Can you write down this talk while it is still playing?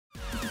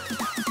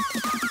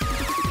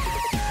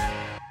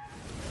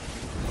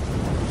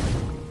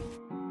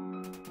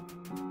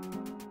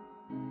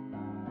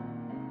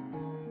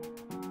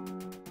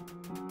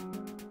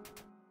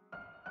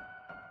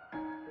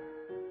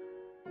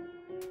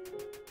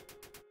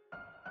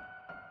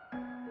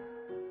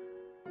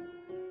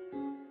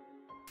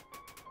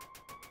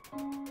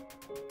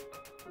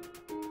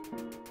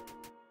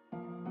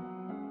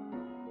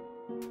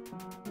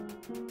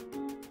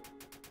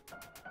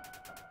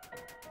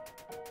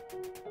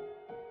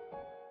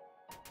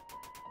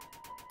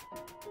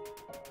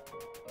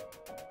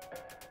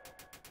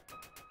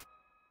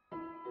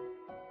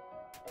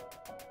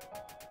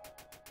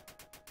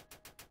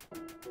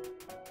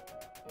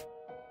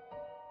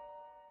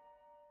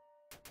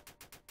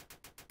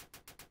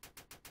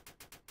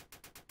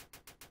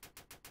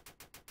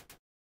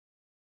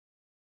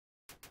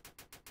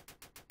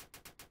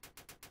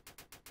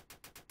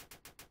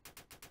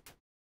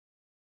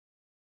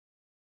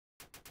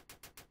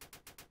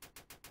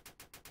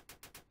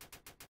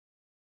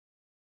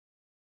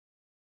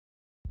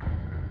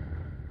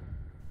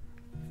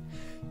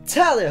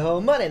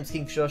Tally-ho, my name's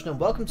KingFishOcean and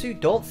welcome to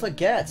Don't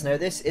Forget. Now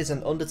this is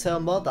an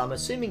Undertale mod that I'm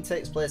assuming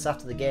takes place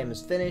after the game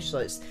is finished, so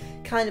it's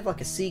kind of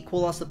like a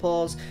sequel I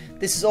suppose.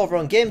 This is over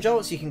on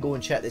GameJolt, so you can go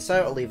and check this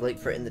out. I'll leave a link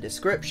for it in the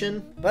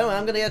description. But anyway,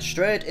 I'm going to get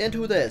straight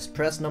into this.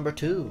 Press number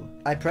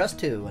 2. I pressed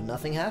 2 and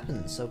nothing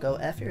happens, so go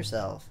F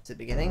yourself. Is it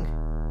beginning?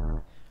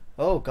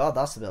 Oh god,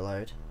 that's a bit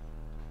loud.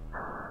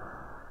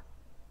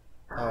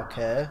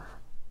 Okay.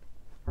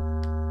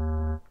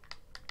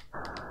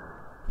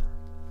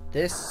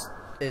 This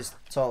is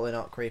totally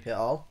not creepy at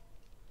all.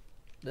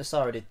 This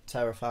already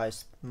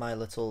terrifies my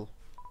little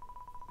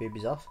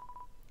boobies off.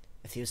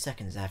 A few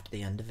seconds after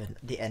the end of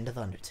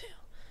Undertale.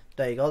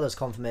 There you go, there's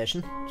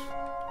confirmation.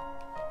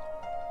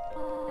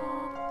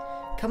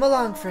 Come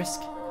along,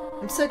 Frisk.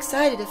 I'm so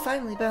excited to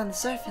finally be on the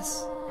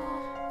surface.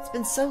 It's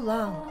been so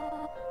long.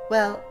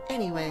 Well,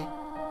 anyway,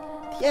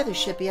 the others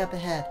should be up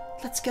ahead.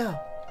 Let's go.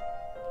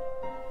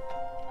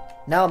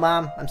 No,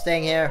 Mom, I'm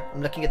staying here.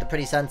 I'm looking at the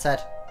pretty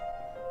sunset.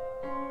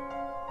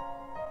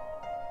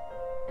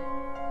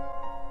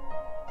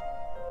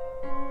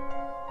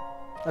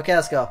 Okay,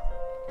 let's go.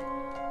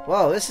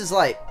 Whoa, this is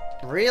like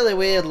really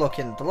weird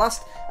looking. I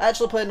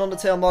actually played an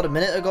Undertale mod a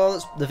minute ago.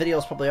 The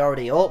video's probably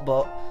already up,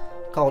 but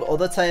called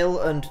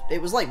Undertale, and it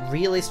was like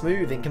really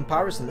smooth in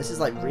comparison. This is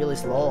like really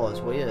slow. It's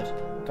weird.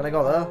 Can I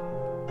go there?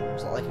 Or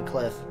is that like a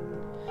cliff?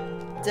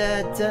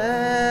 Da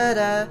da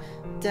da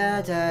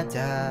da da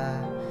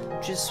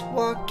da. Just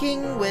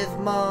walking with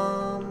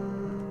Mom.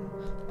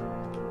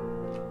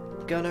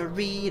 Gonna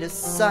read a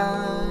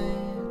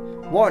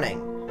sign.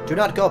 Warning: do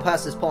not go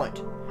past this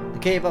point. The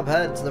cave up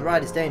ahead to the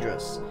right is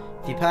dangerous.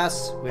 If you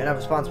pass, we are not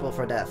responsible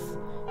for death.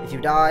 If you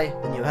die,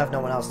 then you have no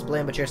one else to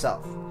blame but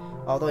yourself.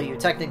 Although you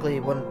technically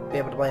wouldn't be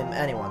able to blame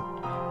anyone,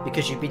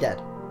 because you'd be dead.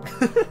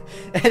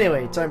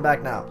 Anyway, turn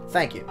back now.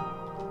 Thank you.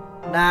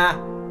 Nah,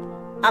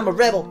 I'm a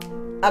rebel.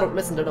 I don't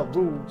listen to the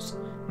rules.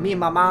 Me and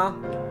my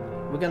mom,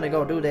 we're gonna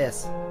go do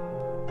this.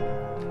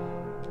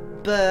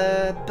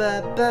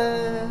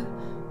 Ba-ba-ba,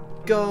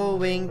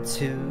 going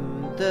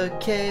to the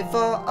cave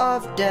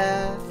of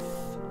death.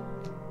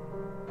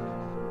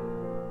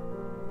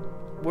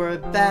 We're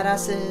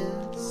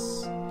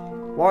badasses.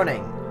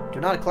 Warning, do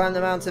not climb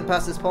the mountain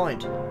past this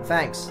point.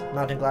 Thanks,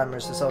 Mountain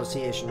Climbers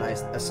Association. I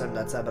assumed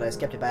that's that, but I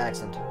skipped it by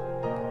accident.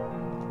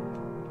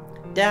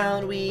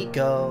 Down we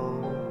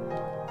go,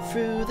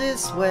 through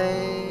this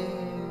way.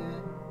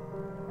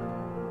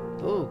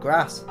 Ooh,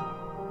 grass.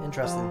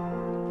 Interesting.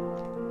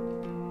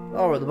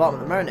 Oh, we're at the bottom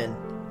of the mountain.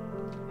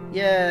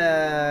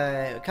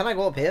 Yay! Can I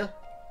go up here?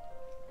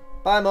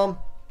 Bye, Mum.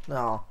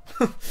 No.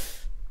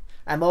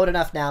 I'm old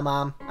enough now,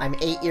 Mom. I'm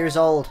 8 years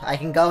old. I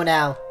can go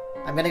now.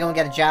 I'm gonna go and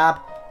get a job,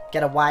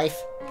 get a wife.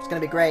 It's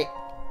gonna be great.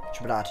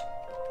 Chocolate.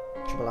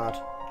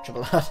 Chocolate.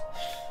 Chocolate.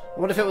 I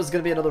wonder if it was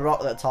gonna be another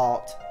rock that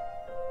talked.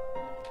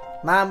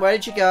 Mom, where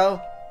did you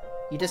go?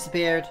 You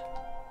disappeared.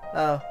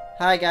 Oh,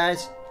 hi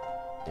guys.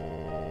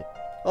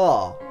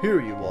 Ah,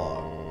 here you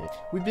are.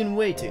 We've been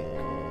waiting.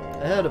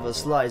 Ahead of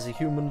us lies a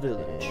human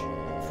village.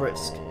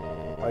 Frisk,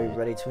 are you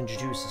ready to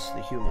introduce us to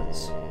the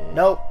humans?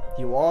 Nope.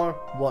 You are?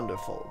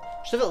 Wonderful.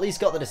 Should have at least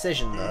got the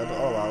decision there, but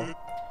oh well.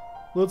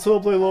 Let's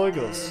hope they like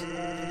us.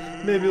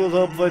 Maybe it'll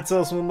help if I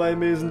tell some of my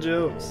amazing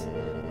jokes.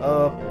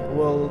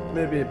 Well,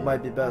 maybe it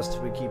might be best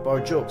if we keep our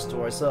jokes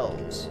to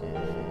ourselves.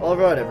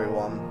 Alright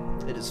everyone,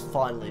 it is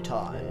finally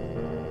time.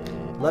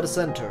 Let us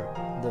enter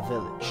the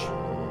village.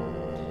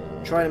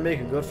 Try to make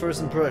a good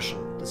first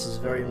impression. This is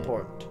very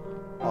important.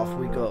 Off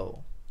we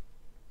go.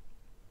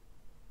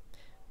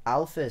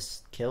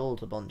 Alphys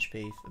killed a bunch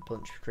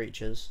of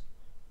creatures.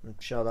 I'm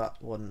sure that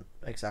wouldn't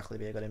exactly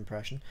be a good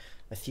impression.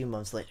 A few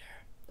months later.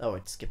 Oh,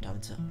 it skipped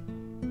on to.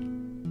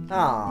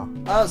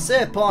 Oh,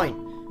 save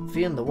point!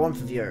 Feeling the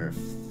warmth of your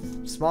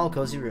small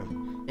cozy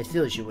room. It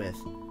fills you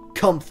with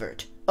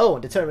comfort. Oh,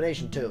 and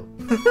determination too.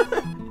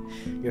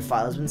 Your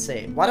file has been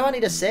saved. Why do I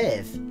need a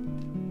save?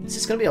 Is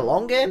this gonna be a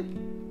long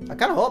game? I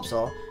kinda hope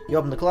so. You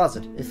open the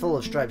closet. It's full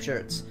of striped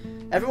shirts.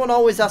 Everyone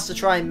always has to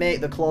try and make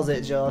the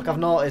closet joke. I've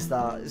noticed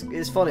that.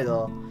 It's funny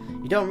though.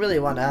 You don't really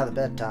want to have a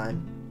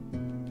bedtime.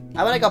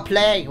 I want to go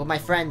play with my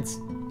friends.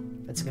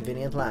 It's a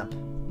convenient lamp.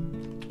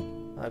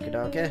 Okie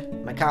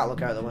dokie. My cat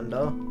look out the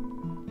window.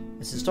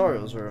 It's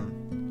Historial's room.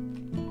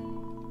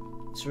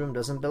 This room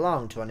doesn't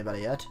belong to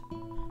anybody yet.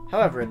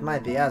 However, it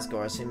might be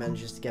Asgore as he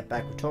manages to get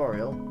back with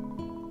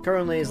Toriel.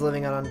 Currently he's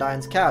living on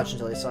Undyne's couch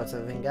until he sorts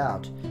everything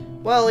out.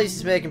 Well, at least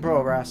he's making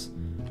progress.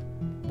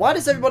 Why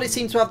does everybody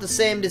seem to have the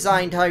same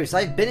designed house?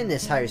 I've been in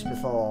this house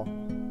before.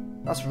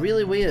 That's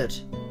really weird.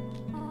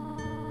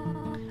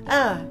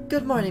 Ah,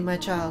 good morning, my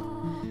child.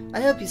 I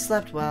hope you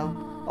slept well.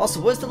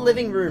 Also, where's the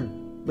living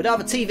room? We don't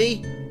have a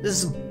TV?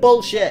 This is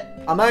bullshit.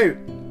 I'm out.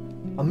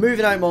 I'm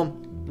moving out,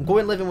 Mum. I'm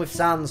going living with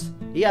Sans.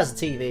 He has a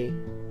TV.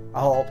 I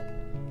hope.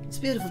 It's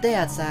a beautiful day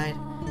outside.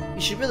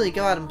 You should really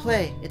go out and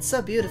play. It's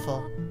so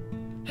beautiful.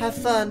 Have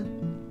fun.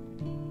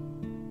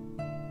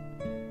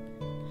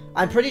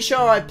 I'm pretty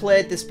sure I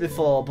played this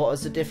before, but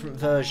as a different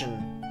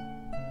version.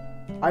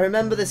 I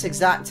remember this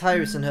exact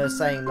house and her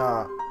saying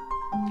that.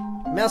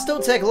 I mean, I'll still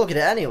take a look at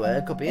it anyway.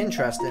 It could be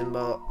interesting,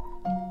 but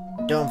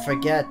don't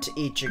forget to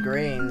eat your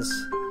greens.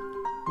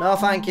 No,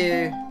 thank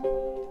you.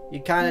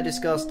 You're kind of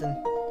disgusting.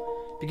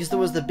 Because there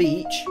was the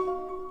beach,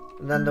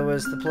 and then there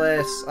was the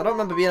place. I don't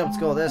remember being able to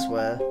go this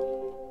way.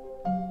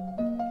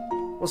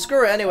 Well,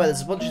 screw it anyway.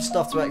 There's a bunch of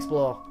stuff to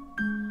explore.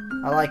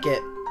 I like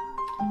it.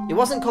 It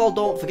wasn't called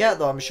Don't Forget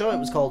though. I'm sure it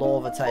was called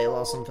Overtale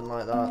or something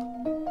like that.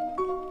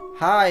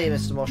 Hi,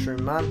 Mr.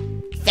 Mushroom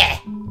Man.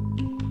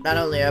 Not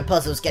only are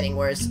puzzles getting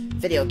worse,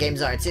 video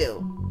games are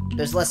too.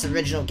 There's less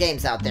original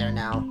games out there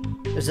now.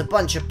 There's a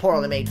bunch of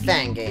poorly made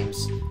fan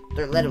games.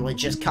 They're literally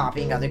just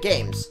copying other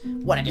games.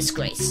 What a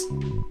disgrace.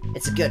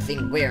 It's a good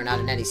thing we're not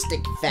in any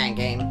stinking fan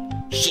game.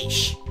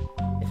 Sheesh.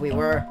 If we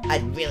were,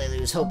 I'd really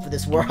lose hope for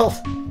this world.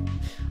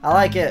 I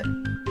like it.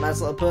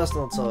 Nice little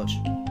personal touch.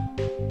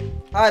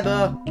 Hi,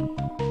 Burr.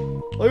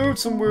 I heard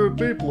some weird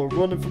people are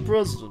running for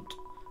president.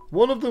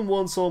 One of them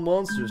wants all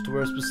monsters to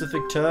wear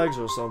specific tags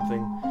or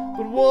something.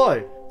 But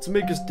why? To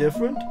make us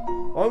different?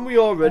 Aren't we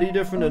already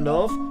different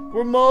enough?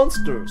 We're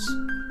monsters.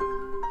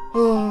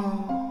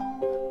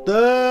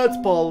 That's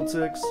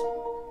politics.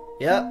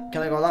 Yeah,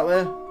 can I go that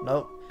way?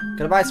 Nope.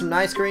 Can I buy some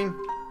ice cream?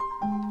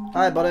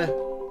 Hi, buddy.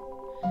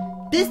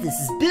 Business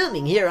is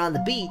booming here on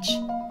the beach.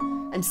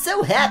 I'm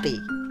so happy.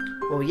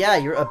 Well, yeah,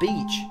 you're at a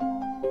beach.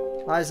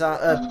 Hi,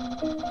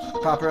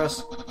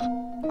 Papyrus.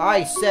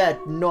 I said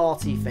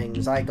naughty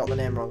things. I got the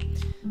name wrong.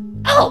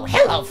 Oh,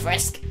 hello,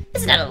 Frisk.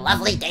 Isn't it a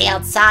lovely day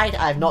outside?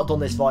 I've not done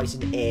this voice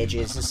in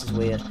ages. This is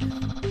weird.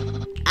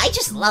 I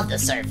just love the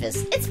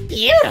surface. It's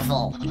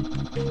beautiful.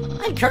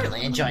 I'm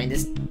currently enjoying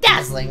this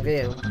dazzling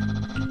view.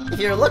 If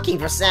you're looking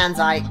for Sans,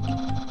 I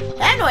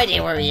have no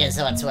idea where he is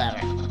whatsoever.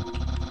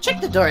 Check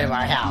the door to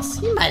our house.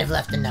 He might have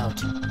left a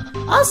note.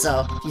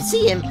 Also, if you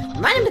see him,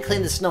 remind him to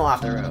clean the snow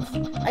off the roof.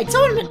 I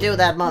told him to do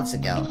that months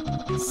ago.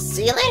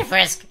 See you later,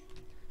 Frisk.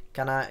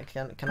 Can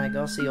I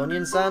go see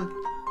Onion San?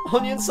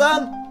 Onion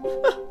San?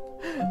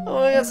 I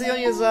want to go see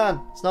Onion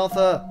San. It's not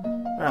fair.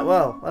 Alright,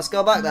 well, let's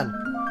go back then.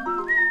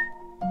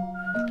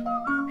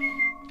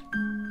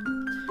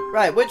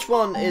 Right, which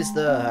one is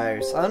the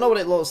house? I don't know what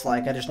it looks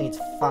like, I just need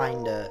to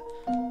find it.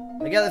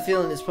 I get the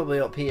feeling it's probably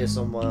up here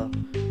somewhere.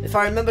 If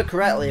I remember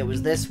correctly, it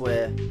was this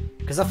way.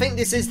 Because I think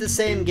this is the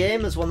same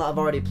game as one that I've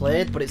already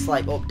played, but it's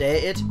like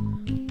updated.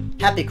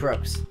 Happy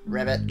Crooks.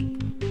 Ribbit.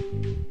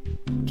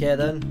 Okay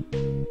then.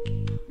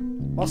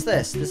 What's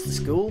this? This the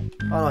school?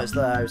 Oh no, it's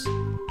the house.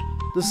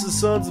 This is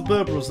Sans and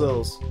Pepper's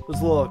house.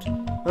 It's locked.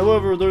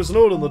 However, there's a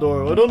note on the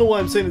door. I don't know why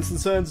I'm saying it's in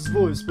Sans'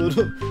 voice, but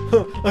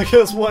I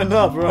guess why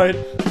not, right?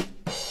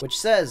 Which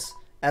says,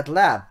 at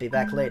lab, be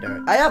back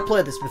later. I have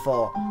played this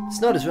before. This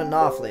note is written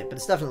awfully, but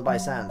it's definitely by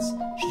Sans.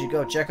 Should you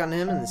go check on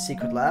him in the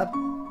secret lab?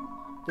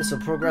 This will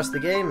progress the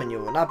game and you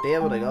will not be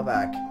able to go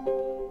back.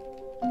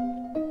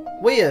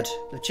 Weird.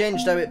 They've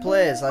changed how it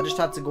plays. I just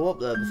had to go up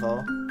there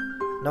before.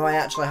 Now I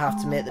actually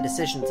have to make the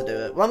decision to do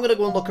it. Well, I'm going to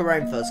go and look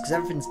around first, because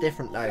everything's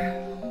different now.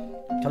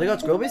 Can I go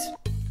to Grubby's?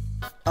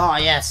 Oh,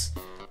 yes.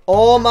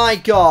 Oh my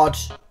god.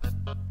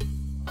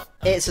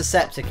 It's a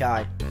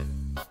Septiceye.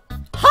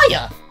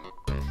 Hiya!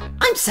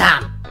 I'm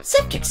Sam.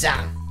 Septic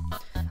Sam.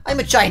 I'm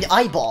a giant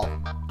eyeball.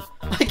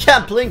 I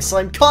can't blink, so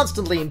I'm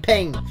constantly in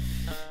pain.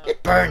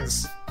 It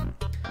burns.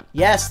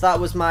 Yes, that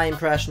was my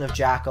impression of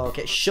Jack.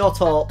 Okay,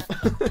 shut up.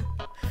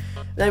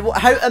 Now,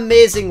 how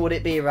amazing would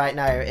it be right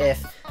now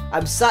if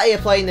I'm sat here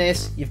playing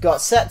this, you've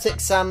got Septic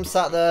Sam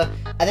sat there,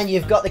 and then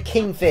you've got the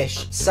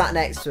Kingfish sat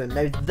next to him.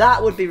 Now,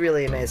 that would be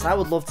really amazing. I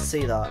would love to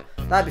see that.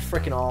 That'd be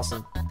freaking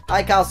awesome.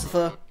 Hi,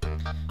 Calcifer.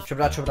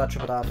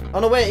 Tripadad. Oh,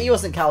 no, wait, he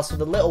wasn't Calcifer.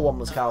 The little one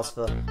was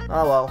Calcifer.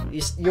 Oh, well.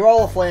 You're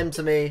all a flame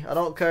to me. I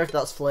don't care if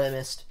that's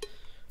flamist.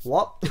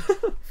 What?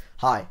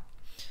 Hi.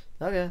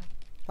 Okay.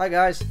 Hi,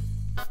 guys.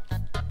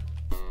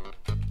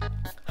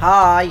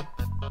 Hi.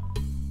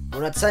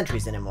 We're not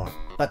sentries anymore,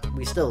 but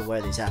we still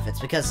wear these outfits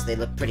because they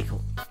look pretty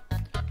cool.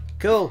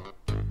 Cool.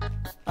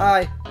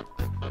 Hi.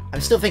 I'm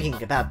still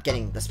thinking about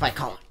getting the spike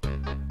collar.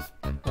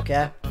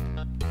 Okay.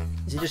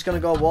 Is he just gonna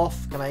go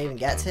woof? Can I even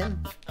get to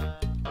him?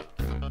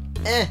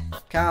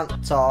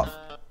 Can't talk.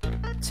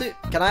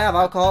 Can I have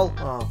alcohol?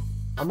 Oh.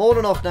 I'm old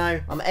enough now.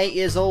 I'm 8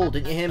 years old.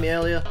 Didn't you hear me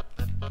earlier?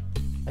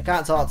 I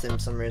can't talk to him for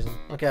some reason.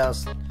 Okay,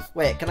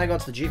 wait, can I go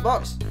to the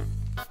jukebox?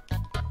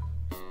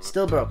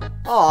 Still broken.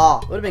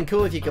 Aw, would have been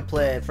cool if you could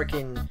play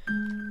freaking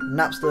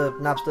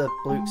Napster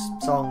Luke's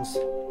songs.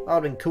 That would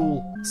have been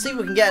cool. See if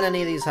we can get in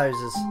any of these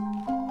houses.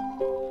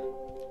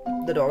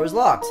 The door is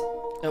locked.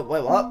 Oh,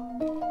 wait, what?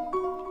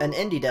 An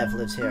indie dev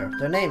lives here.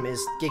 Their name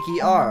is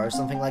Gicky R or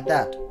something like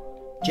that.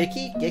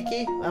 Jicky?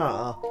 Gicky? I don't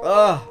know.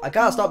 Ugh, I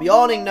can't stop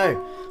yawning now.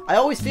 I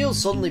always feel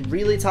suddenly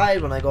really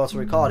tired when I go to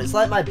record. It's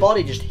like my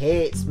body just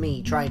hates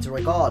me trying to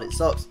record. It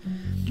sucks.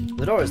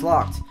 The door is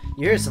locked.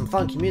 You hear some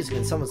funky music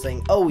and someone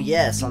saying, "Oh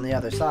yes," on the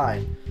other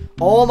side.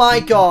 Oh my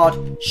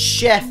god,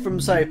 Chef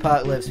from South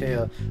Park lives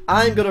here.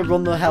 I'm gonna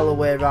run the hell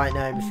away right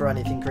now before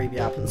anything creepy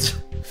happens.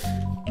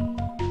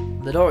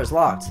 The door is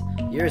locked.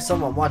 You hear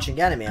someone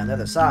watching anime on the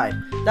other side.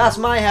 That's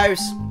my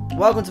house.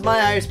 Welcome to my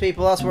house,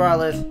 people. That's where I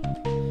live.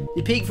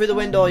 You peek through the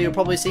window, you'll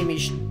probably see me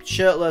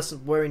shirtless,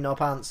 wearing no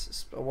pants.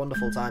 It's a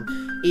wonderful time.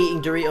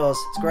 Eating Doritos.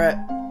 It's great.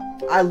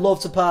 I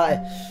love to party.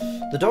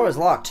 The door is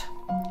locked.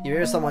 You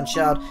hear someone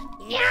shout,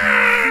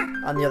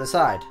 "Yeah!" on the other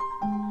side.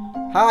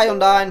 Hi,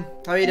 Undine.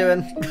 How are you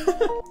doing?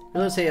 Who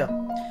lives here?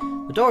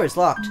 The door is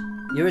locked.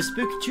 You hear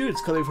spooky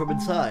tunes coming from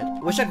inside. I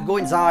wish I could go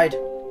inside.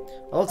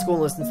 Oh, let's go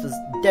and listen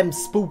to them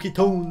spooky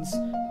tones.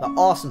 They're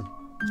awesome.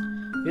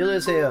 Who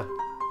lives here?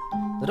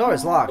 The door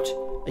is locked.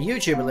 A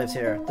YouTuber lives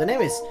here. Their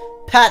name is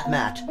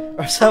PatMat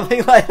or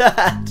something like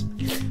that.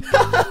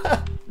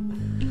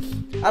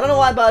 I don't know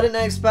why, but I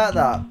didn't expect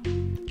that.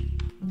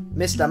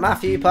 Mr.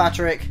 Matthew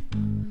Patrick.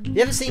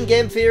 You ever seen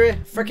Game Theory?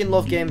 Freaking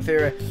love Game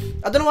Theory.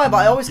 I don't know why, but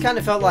I always kind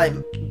of felt like,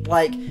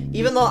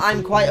 even though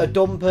I'm quite a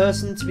dumb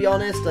person, to be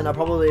honest, and I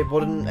probably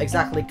wouldn't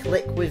exactly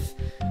click with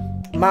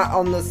Matt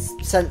in the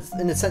sense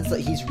that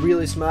he's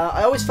really smart,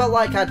 I always felt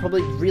like I'd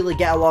probably really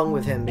get along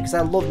with him because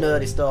I love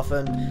nerdy stuff,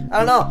 and I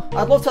don't know,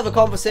 I'd love to have a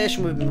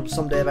conversation with him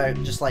someday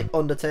about just like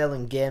Undertale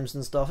and games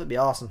and stuff. It'd be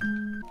awesome.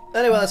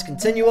 Anyway, let's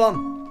continue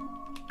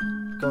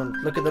on. Go and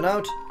look at the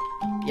note.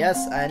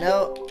 Yes, I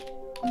know.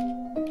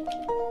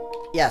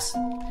 Yes.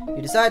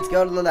 You decide to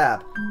go to the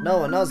lab. No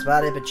one knows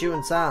about it but you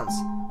and Sans.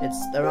 It's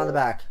around the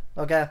back.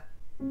 Okay.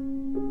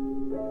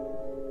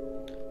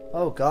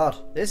 Oh god,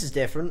 this is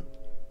different.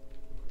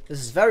 This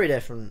is very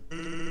different.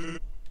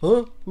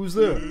 Huh? Who's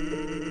there?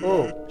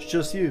 Oh, it's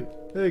just you.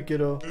 Hey,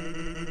 kiddo.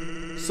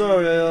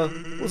 Sorry, I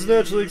wasn't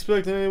actually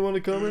expecting anyone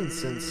to come in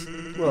since,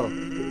 well,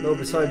 no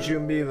besides you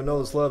and me even know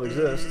this lab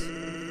exists.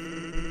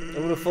 I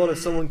would have thought if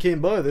someone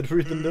came by they'd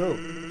read the note.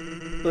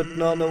 But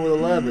not know where the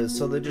lab is,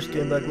 so they just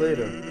came back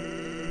later.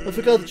 I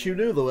forgot that you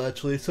knew though,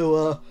 actually,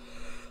 so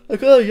I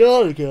kinda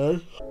yawned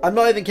again. I'm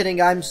not even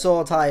kidding, I'm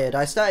so tired.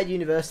 I started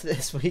university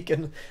this week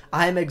and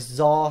I'm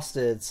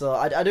exhausted, so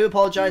I do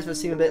apologise for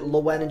seeming a bit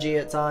low energy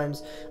at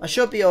times. I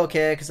should be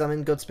okay because I'm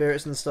in good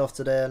spirits and stuff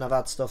today, and I've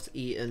had stuff to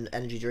eat and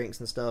energy drinks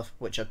and stuff,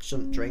 which I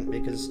shouldn't drink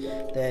because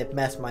they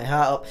mess my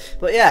heart up.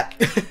 But yeah.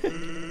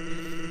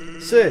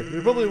 Say,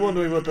 you're probably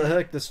wondering what the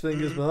heck this thing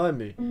is behind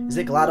me. Is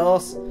it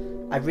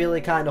GLaDOS? I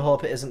really kind of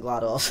hope it isn't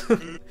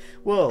GLaDOS.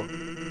 Well,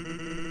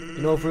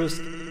 you know,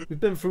 Frisk, we've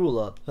been through a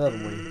lot,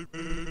 haven't we?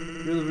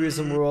 You're the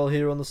reason we're all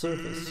here on the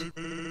surface,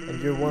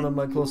 and you're one of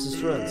my closest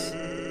friends.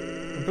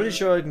 I'm pretty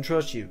sure I can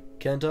trust you,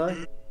 can't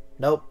I?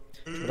 Nope.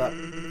 Shut up.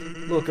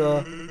 Look,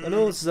 I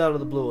know this is out of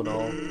the blue and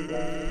all.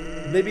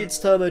 Maybe it's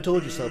time I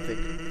told you something.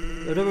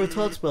 I've never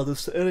talked about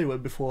this to anyone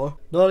before,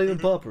 not even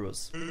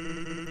Paparus.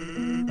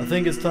 I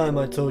think it's time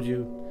I told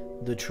you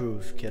the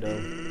truth, kiddo.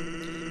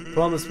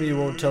 Promise me you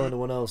won't tell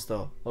anyone else,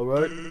 though,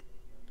 alright?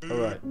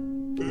 Alright.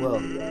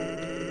 Well,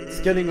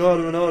 it's getting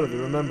harder and harder to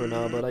remember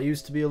now, but I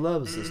used to be a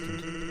lab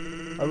assistant.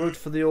 I worked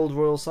for the old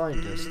royal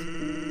scientist.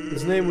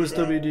 His name was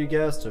W.D.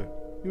 Gaster.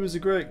 He was a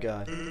great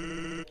guy.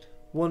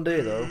 One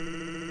day, though,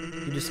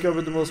 he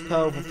discovered the most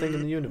powerful thing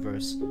in the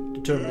universe,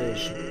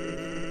 determination.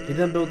 He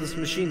then built this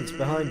machine that's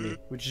behind me,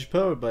 which is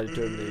powered by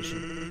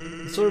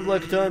determination. It's sort of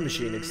like a time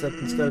machine, except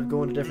instead of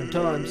going to different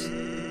times,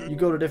 you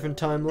go to different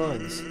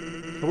timelines.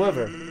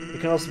 However, it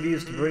can also be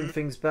used to bring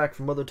things back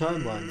from other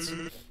timelines.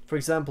 For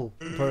example,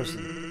 a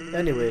person.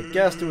 Anyway,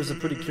 Gaster was a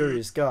pretty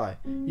curious guy.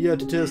 He had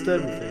to test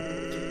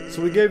everything.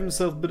 So he gave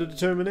himself a bit of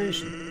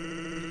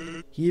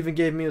determination. He even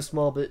gave me a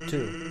small bit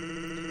too.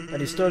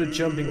 And he started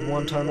jumping from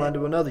one timeline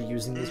to another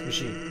using this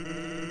machine.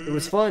 It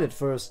was fine at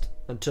first,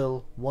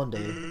 until one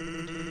day,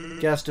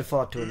 Gaster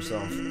thought to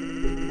himself,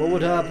 what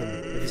would happen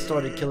if he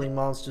started killing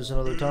monsters in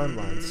other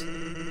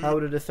timelines? How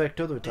would it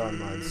affect other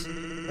timelines?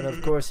 And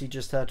of course he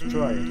just had to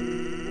try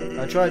it.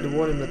 I tried to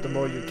warn him that the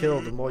more you kill,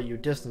 the more you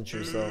distance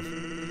yourself.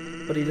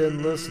 But he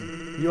didn't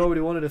listen. He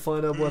already wanted to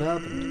find out what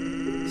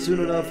happened. Soon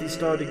enough he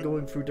started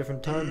going through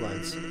different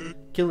timelines,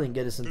 killing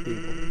innocent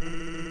people.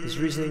 His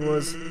reasoning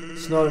was,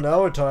 it's not in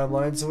our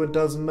timeline, so it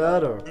doesn't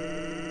matter.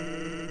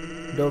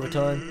 And over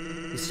time,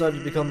 he started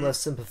to become less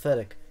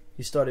sympathetic.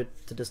 He started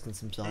to distance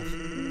himself.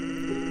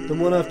 Then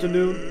one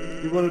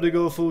afternoon, he wanted to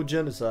go full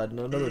genocide in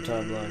another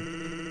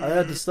timeline. I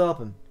had to stop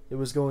him. It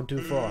was going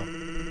too far.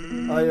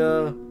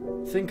 I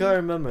think I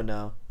remember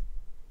now.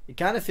 It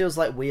kind of feels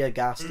like we are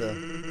Gaster.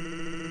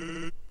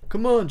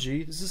 Come on,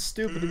 G, this is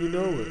stupid and you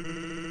know it.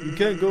 You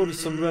can't go to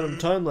some random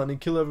timeline and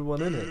kill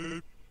everyone in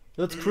it.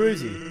 That's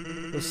crazy.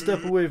 Let's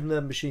step away from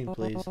that machine,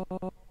 please.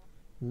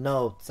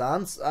 No,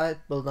 Sans, I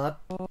will not.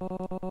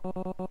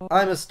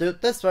 I must do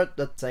this for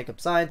the sake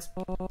of science.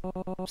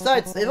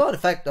 Besides, it won't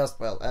affect us,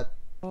 well, it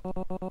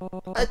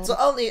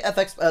only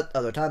affects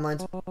other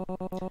timelines.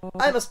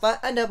 I must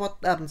find out what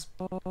happens.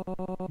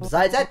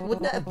 Besides, I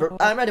would never.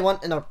 I'm already one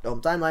in our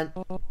own timeline.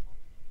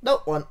 No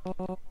one.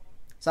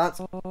 Sans,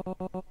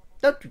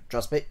 don't you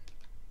trust me?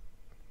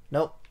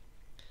 Nope.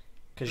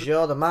 Because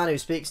you're the man who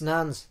speaks in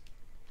hands.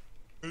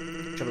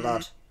 Trouble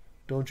that.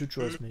 Don't you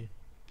trust me?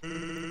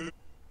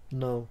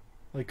 No,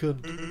 I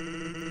couldn't.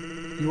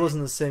 He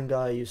wasn't the same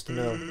guy I used to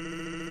know.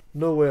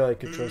 No way I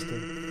could trust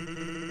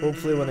him.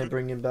 Hopefully when I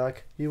bring him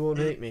back, he won't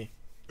hate me.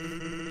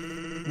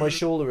 My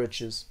shoulder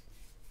itches.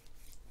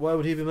 Why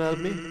would he be mad at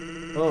me?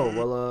 Oh,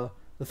 well,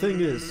 the thing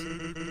is,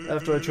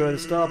 after I tried to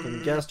stop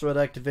him, Gaster had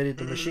activated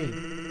the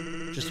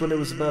machine. Just when it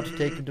was about to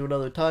take him to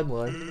another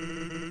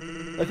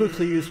timeline, I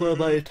quickly used one of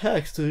my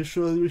attacks to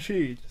destroy the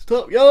machine.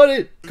 Stop yelling!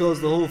 It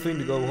caused the whole thing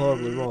to go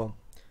horribly wrong,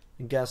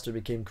 and Gaster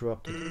became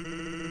corrupted.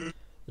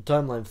 The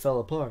timeline fell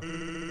apart.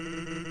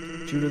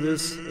 Due to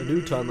this, a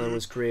new timeline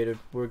was created,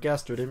 where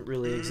Gaster didn't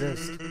really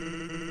exist.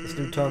 This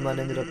new timeline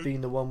ended up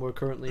being the one we're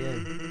currently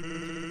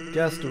in.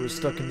 Gaster was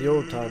stuck in the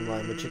old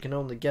timeline, which you can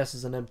only guess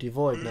is an empty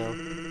void now.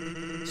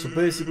 So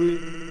basically,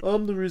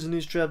 I'm the reason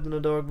he's trapped in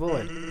a dark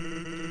void.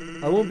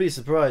 I won't be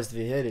surprised if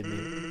he hated me.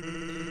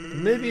 But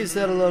maybe he's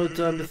had a lot of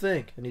time to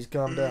think, and he's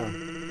calmed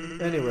down.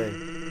 Anyway,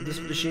 with this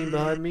machine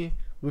behind me,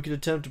 we could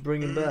attempt to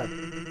bring him back.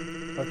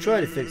 I've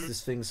tried to fix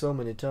this thing so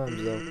many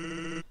times, though.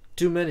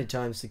 Too many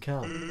times to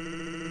count.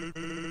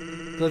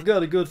 But I've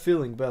got a good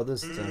feeling about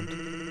this attempt.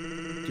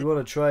 Do you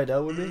want to try it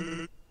out with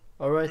me?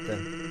 Alright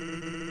then.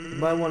 You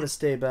might want to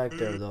stay back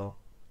there, though.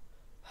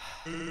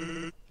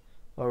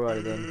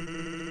 Alright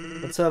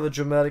then. Let's have a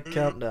dramatic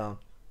countdown.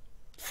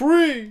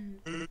 3,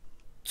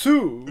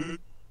 2,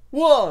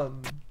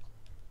 1.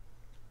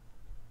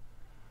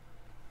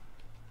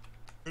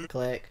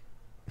 Click.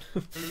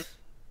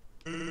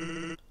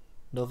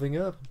 Nothing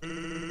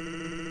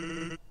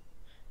happened.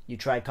 You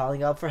tried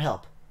calling out for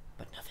help,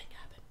 but nothing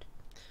happened.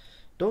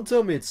 Don't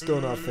tell me it's still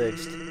not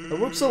fixed. I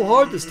worked so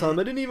hard this time,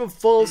 I didn't even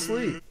fall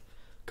asleep.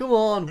 Come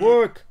on,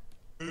 work!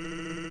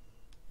 I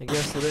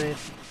guess it ain't.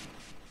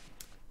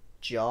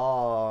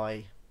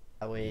 Joy.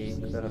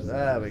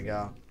 There we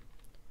go.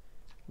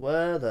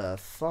 Where the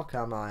fuck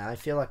am I? I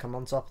feel like I'm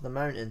on top of the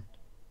mountain,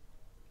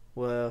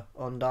 where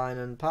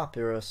Undyne and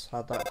Papyrus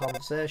had that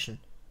conversation.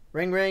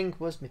 Ring ring,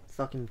 where's my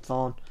fucking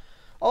phone?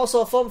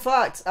 Also, fun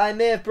fact, I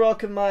may have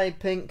broken my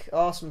pink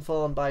awesome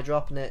phone by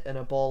dropping it in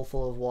a bowl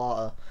full of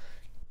water.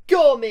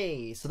 Go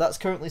me! So that's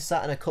currently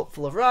sat in a cup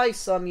full of rice,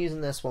 so I'm using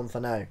this one for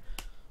now.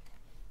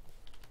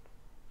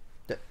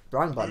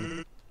 Wrong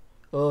button.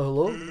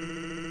 Hello?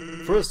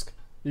 Frisk,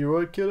 you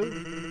right, kiddo?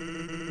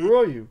 Where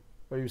are you?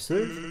 Are you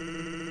safe?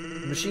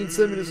 The machine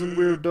sent me to some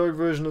weird dark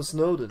version of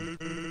Snowden.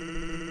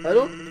 I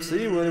don't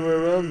see you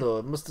anywhere around though,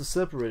 it must have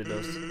separated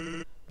us.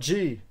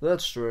 Gee,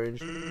 that's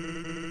strange.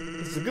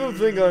 It's a good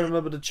thing I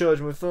remember to charge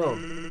my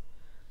phone.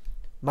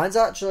 Mine's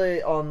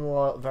actually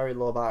on very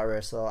low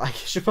battery, so I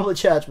should probably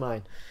charge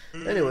mine.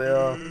 Anyway,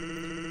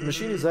 the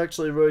machine is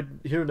actually right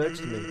here next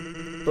to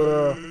me.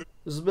 But,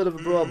 there's a bit of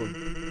a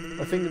problem.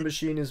 I think the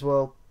machine is,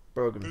 well,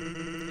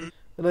 broken.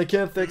 And I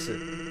can't fix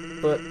it.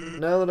 But,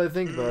 now that I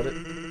think about it,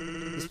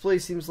 this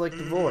place seems like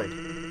the void.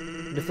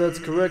 And if that's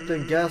correct,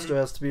 then Gaster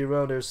has to be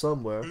around here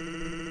somewhere.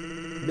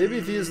 Maybe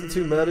if he isn't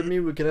too mad at me,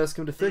 we can ask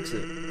him to fix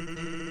it.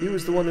 He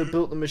was the one who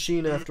built the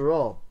machine after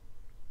all.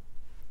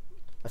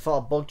 I thought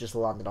a bug just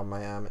landed on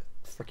my arm. It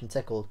freaking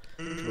tickled.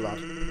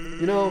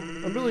 You know,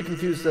 I'm really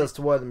confused as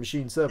to why the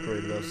machine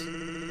separated us.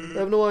 I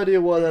have no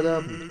idea why that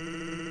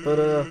happened.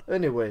 But,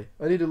 anyway,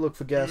 I need to look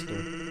for Gaster.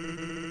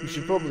 You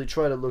should probably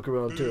try to look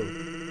around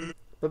too.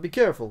 But be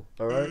careful,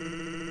 alright?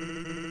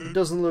 It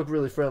doesn't look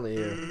really friendly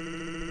here.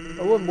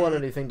 I wouldn't want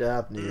anything to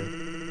happen to you.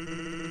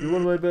 You're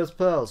one of my best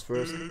pals,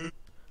 Frisk.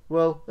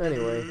 Well,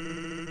 anyway,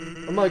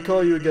 I might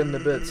call you again in a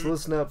bit, so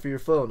listen out for your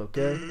phone,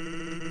 okay?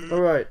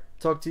 Alright,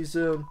 talk to you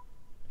soon.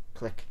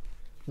 Click.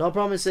 No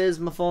promises,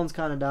 my phone's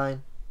kind of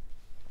dying.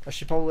 I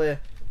should probably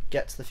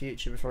get to the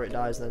future before it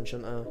dies then,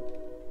 shouldn't I?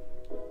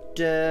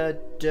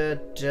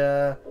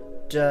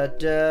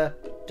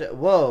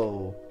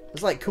 Whoa.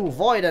 There's like cool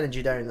void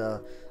energy down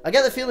there. I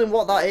get the feeling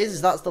what that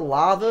is that's the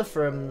lava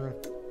from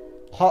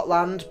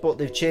Hotland, but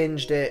they've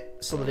changed it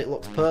so that it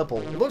looks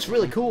purple. It looks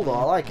really cool though,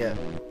 I like it.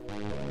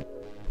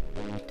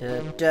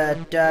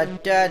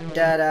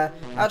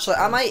 Actually,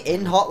 am I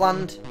in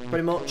Hotland,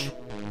 pretty much?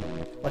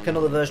 Like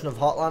another version of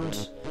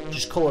Hotland,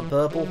 just coloured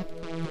purple.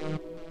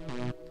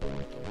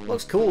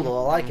 Looks cool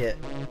though, I like it.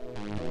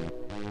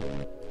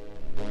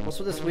 What's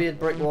with this weird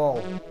brick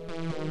wall?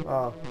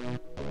 Oh.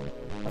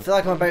 I feel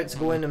like I'm about to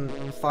go in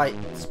and fight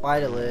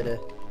Spider Lady.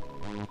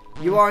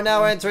 You are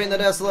now entering the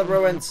desolate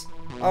ruins.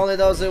 Only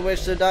those who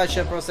wish to die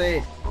should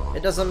proceed.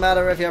 It doesn't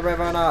matter if you're brave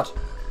or not.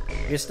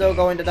 You're still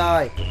going to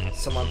die.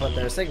 Someone put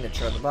their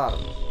signature at the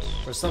bottom.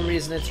 For some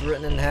reason it's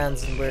written in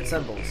hands and weird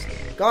symbols.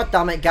 God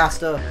damn it,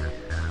 Gaster.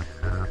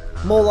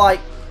 More like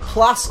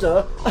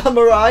plaster, am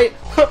I right?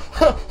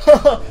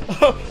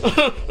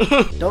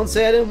 Don't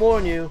say I didn't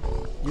warn you.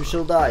 You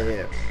shall die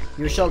here.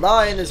 You shall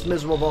die in this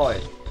miserable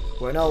void,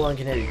 where no one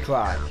can hear you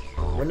cry,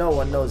 where no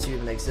one knows you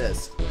even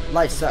exist.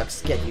 Life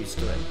sucks, get used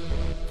to it.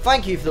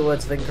 Thank you for the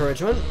words of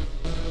encouragement.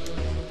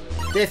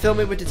 They fill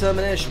me with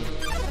determination.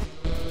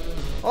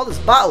 Oh, there's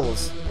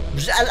battles.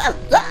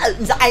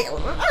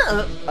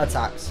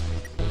 Attacks.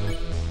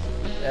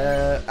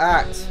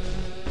 Act.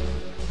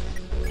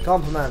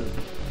 Compliment.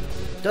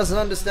 Doesn't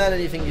understand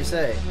anything you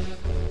say.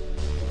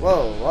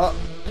 Whoa, what?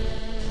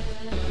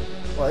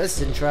 Well, this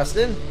is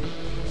interesting.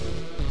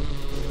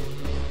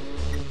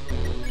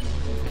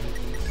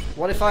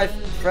 What if I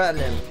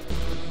threaten him?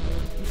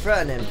 You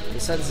threaten him, he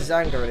senses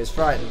anger and is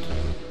frightened.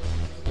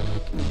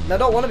 I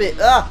don't want to be,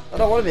 I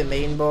don't want to be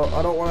mean, but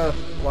I don't want to,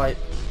 like,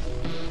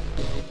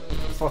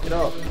 fuck it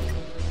up.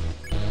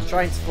 I'm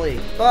trying to flee.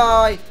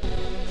 Bye!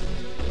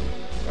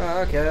 Oh,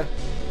 okay.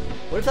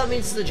 What if that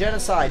means the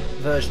genocide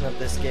version of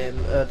this game,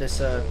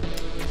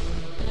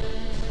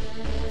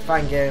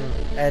 fan game,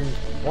 and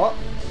what?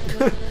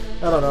 I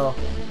don't know.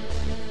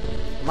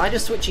 Am I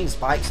just switching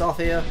spikes off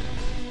here?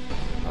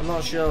 I'm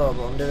not sure,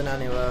 but I'm doing it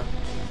anyway.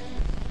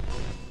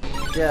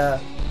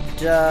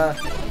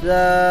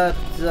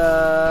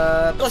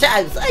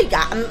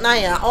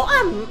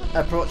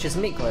 Approaches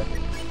meekly.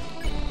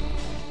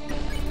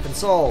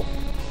 Console.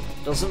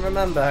 Doesn't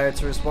remember how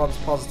to respond to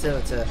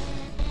positivity.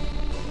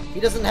 He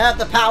doesn't have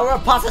the power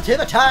of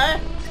positivity!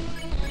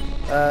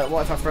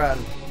 What if I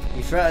threaten?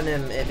 You threaten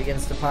him, it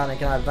begins to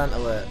panic and I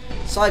ventilate.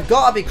 So I've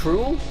got to be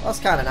cruel? That's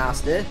kind of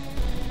nasty.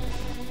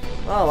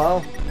 Oh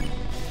well.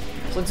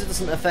 Since it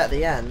doesn't affect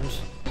the end.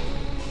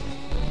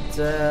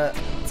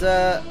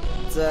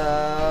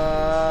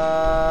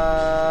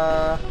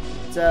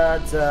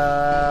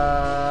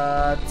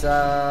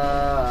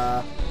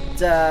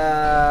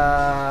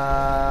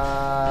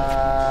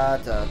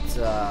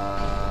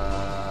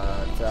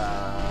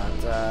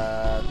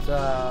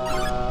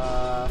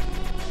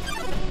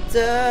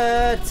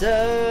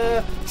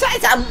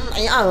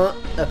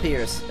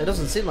 Appears. It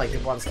doesn't seem like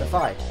it wants to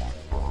fight.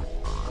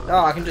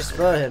 Oh, I can just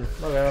spur him.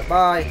 Okay,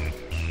 bye.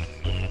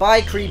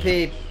 Bye,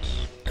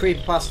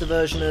 creepypasta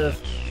version of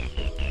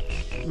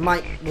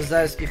Mike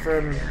Wazowski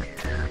from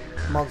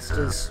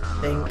Monsters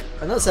Inc.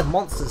 I know it said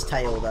Monsters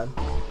Tale then.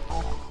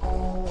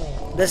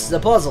 This is a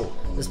puzzle.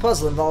 This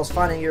puzzle involves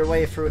finding your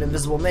way through an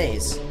invisible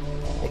maze.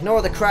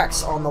 Ignore the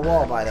cracks on the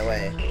wall, by the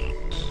way.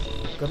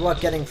 Good luck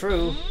getting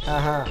through.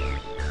 Haha.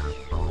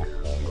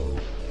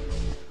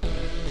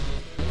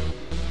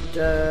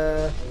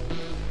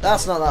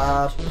 That's not that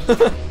hard.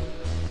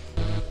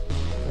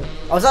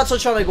 I was actually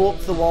trying to go up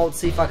to the wall to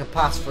see if I could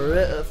pass through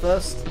it at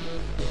first.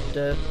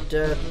 That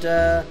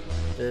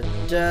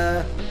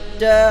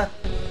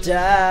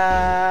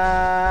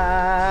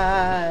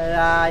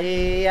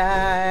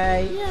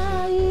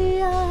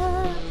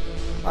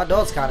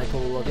door's kind of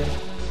cool looking.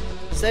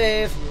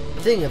 Save.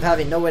 The thing of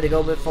having nowhere to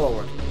go but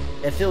forward.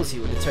 It fills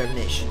you with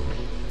determination.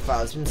 The file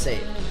has been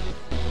saved.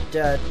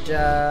 Da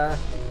da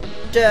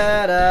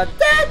da da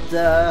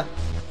da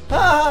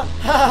da.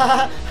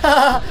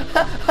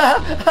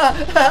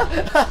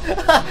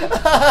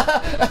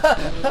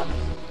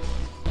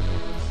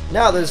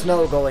 Now there's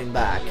no going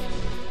back.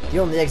 The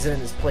only exit in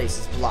this place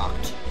is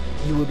blocked.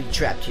 You will be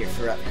trapped here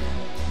forever.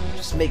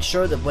 Just make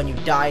sure that when you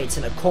die it's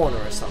in a corner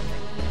or something.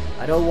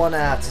 I don't want to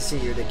have to see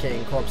your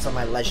decaying corpse on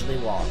my leisurely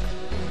walk.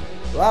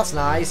 Well, that's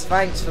nice.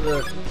 Thanks for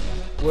the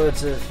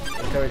words of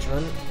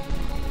encouragement.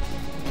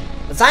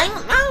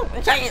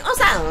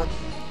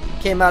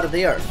 Came out of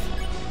the earth.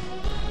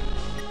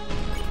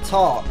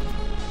 Talk.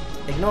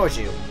 Ignores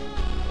you.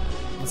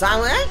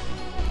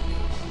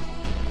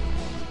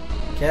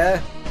 Okay.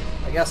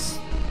 I guess.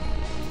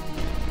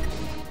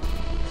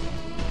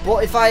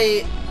 But if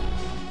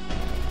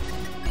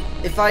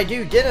I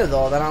do dinner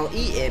though, then I'll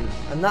eat him,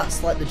 and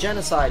that's like the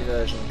genocide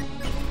version.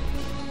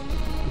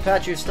 You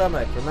pat your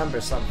stomach,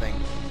 remember something.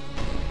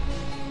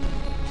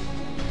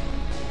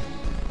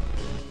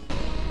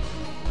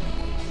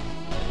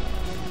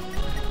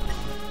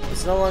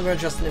 It's no longer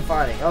interested in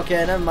fighting.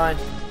 Okay, never mind.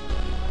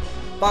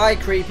 Bye,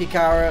 Creepy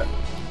Carrot.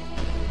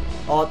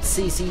 Or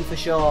CC for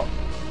short.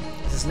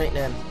 It's his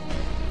nickname.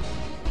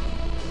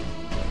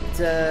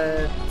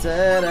 Da,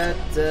 da, da,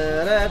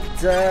 da,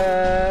 da,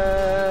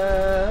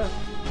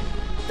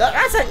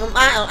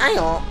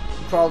 da.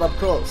 Crawled up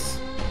close.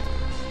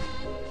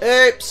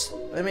 Oops!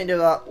 Let me do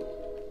that.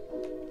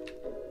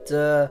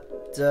 Da,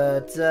 da,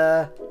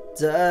 da,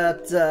 da,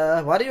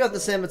 da. Why do you have the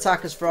same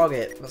attack as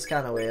Frogget? That's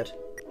kind of weird.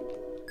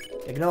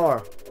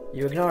 Ignore.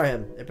 You ignore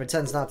him. It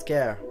pretends not to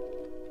care.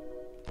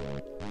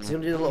 Is he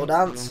gonna do the little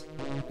dance?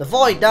 The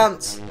void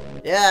dance!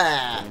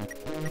 Yeah!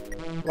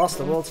 Lost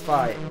the world's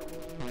fight.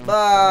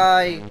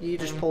 Bye! You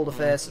just pulled a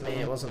face at me.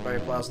 It wasn't very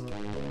pleasant.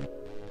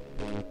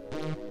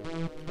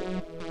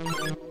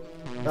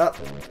 Up.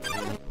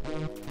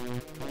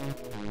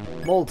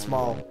 Mold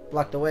small.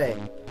 Blocked away.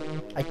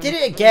 I did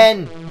it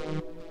again!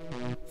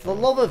 For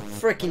the love of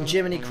frickin'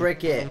 Jiminy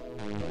Cricket.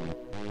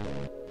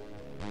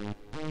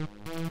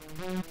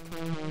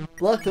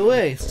 Blocked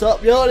away.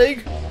 Stop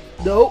yawning.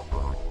 Nope.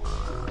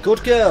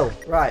 Good girl.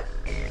 Right.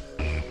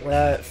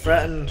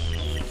 Threaten.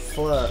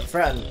 Flirt.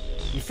 Threaten.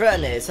 You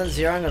threaten it. It sends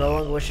your anger no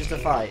longer wishes to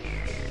fight.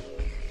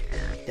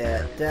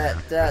 Da da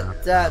da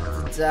da da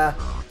da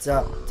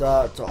da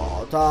da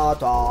da da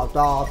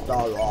da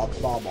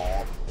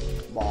da.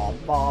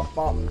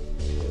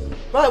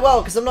 Right,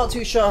 well, because I'm not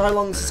too sure how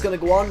long this is going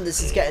to go on.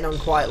 This is getting on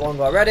quite long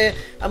already.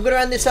 I'm going to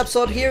end this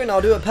episode here, and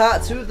I'll do a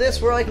part 2 of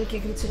this where I can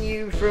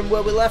continue from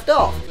where we left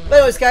off. But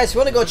anyways, guys, if you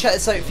want to go check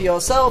this out for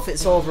yourself,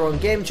 it's over on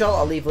GameJolt.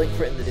 I'll leave a link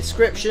for it in the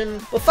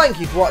description. Well,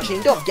 thank you for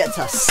watching. Don't forget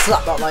to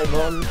slap that like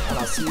button, and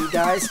I'll see you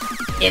guys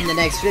in the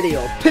next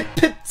video. Pip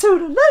pip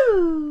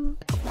toodle-oo!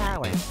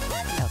 Flower.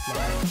 Hello,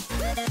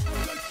 Flower.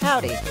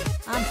 Howdy,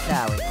 I'm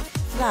Flowey.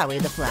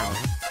 Flowey the flower.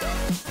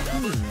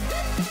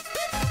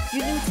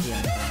 You're new to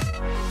the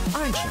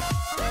aren't you?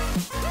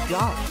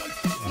 Golly,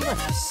 you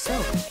must be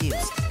so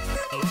confused.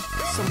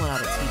 Someone ought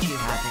to teach you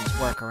how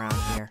things work around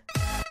here.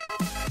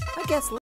 I guess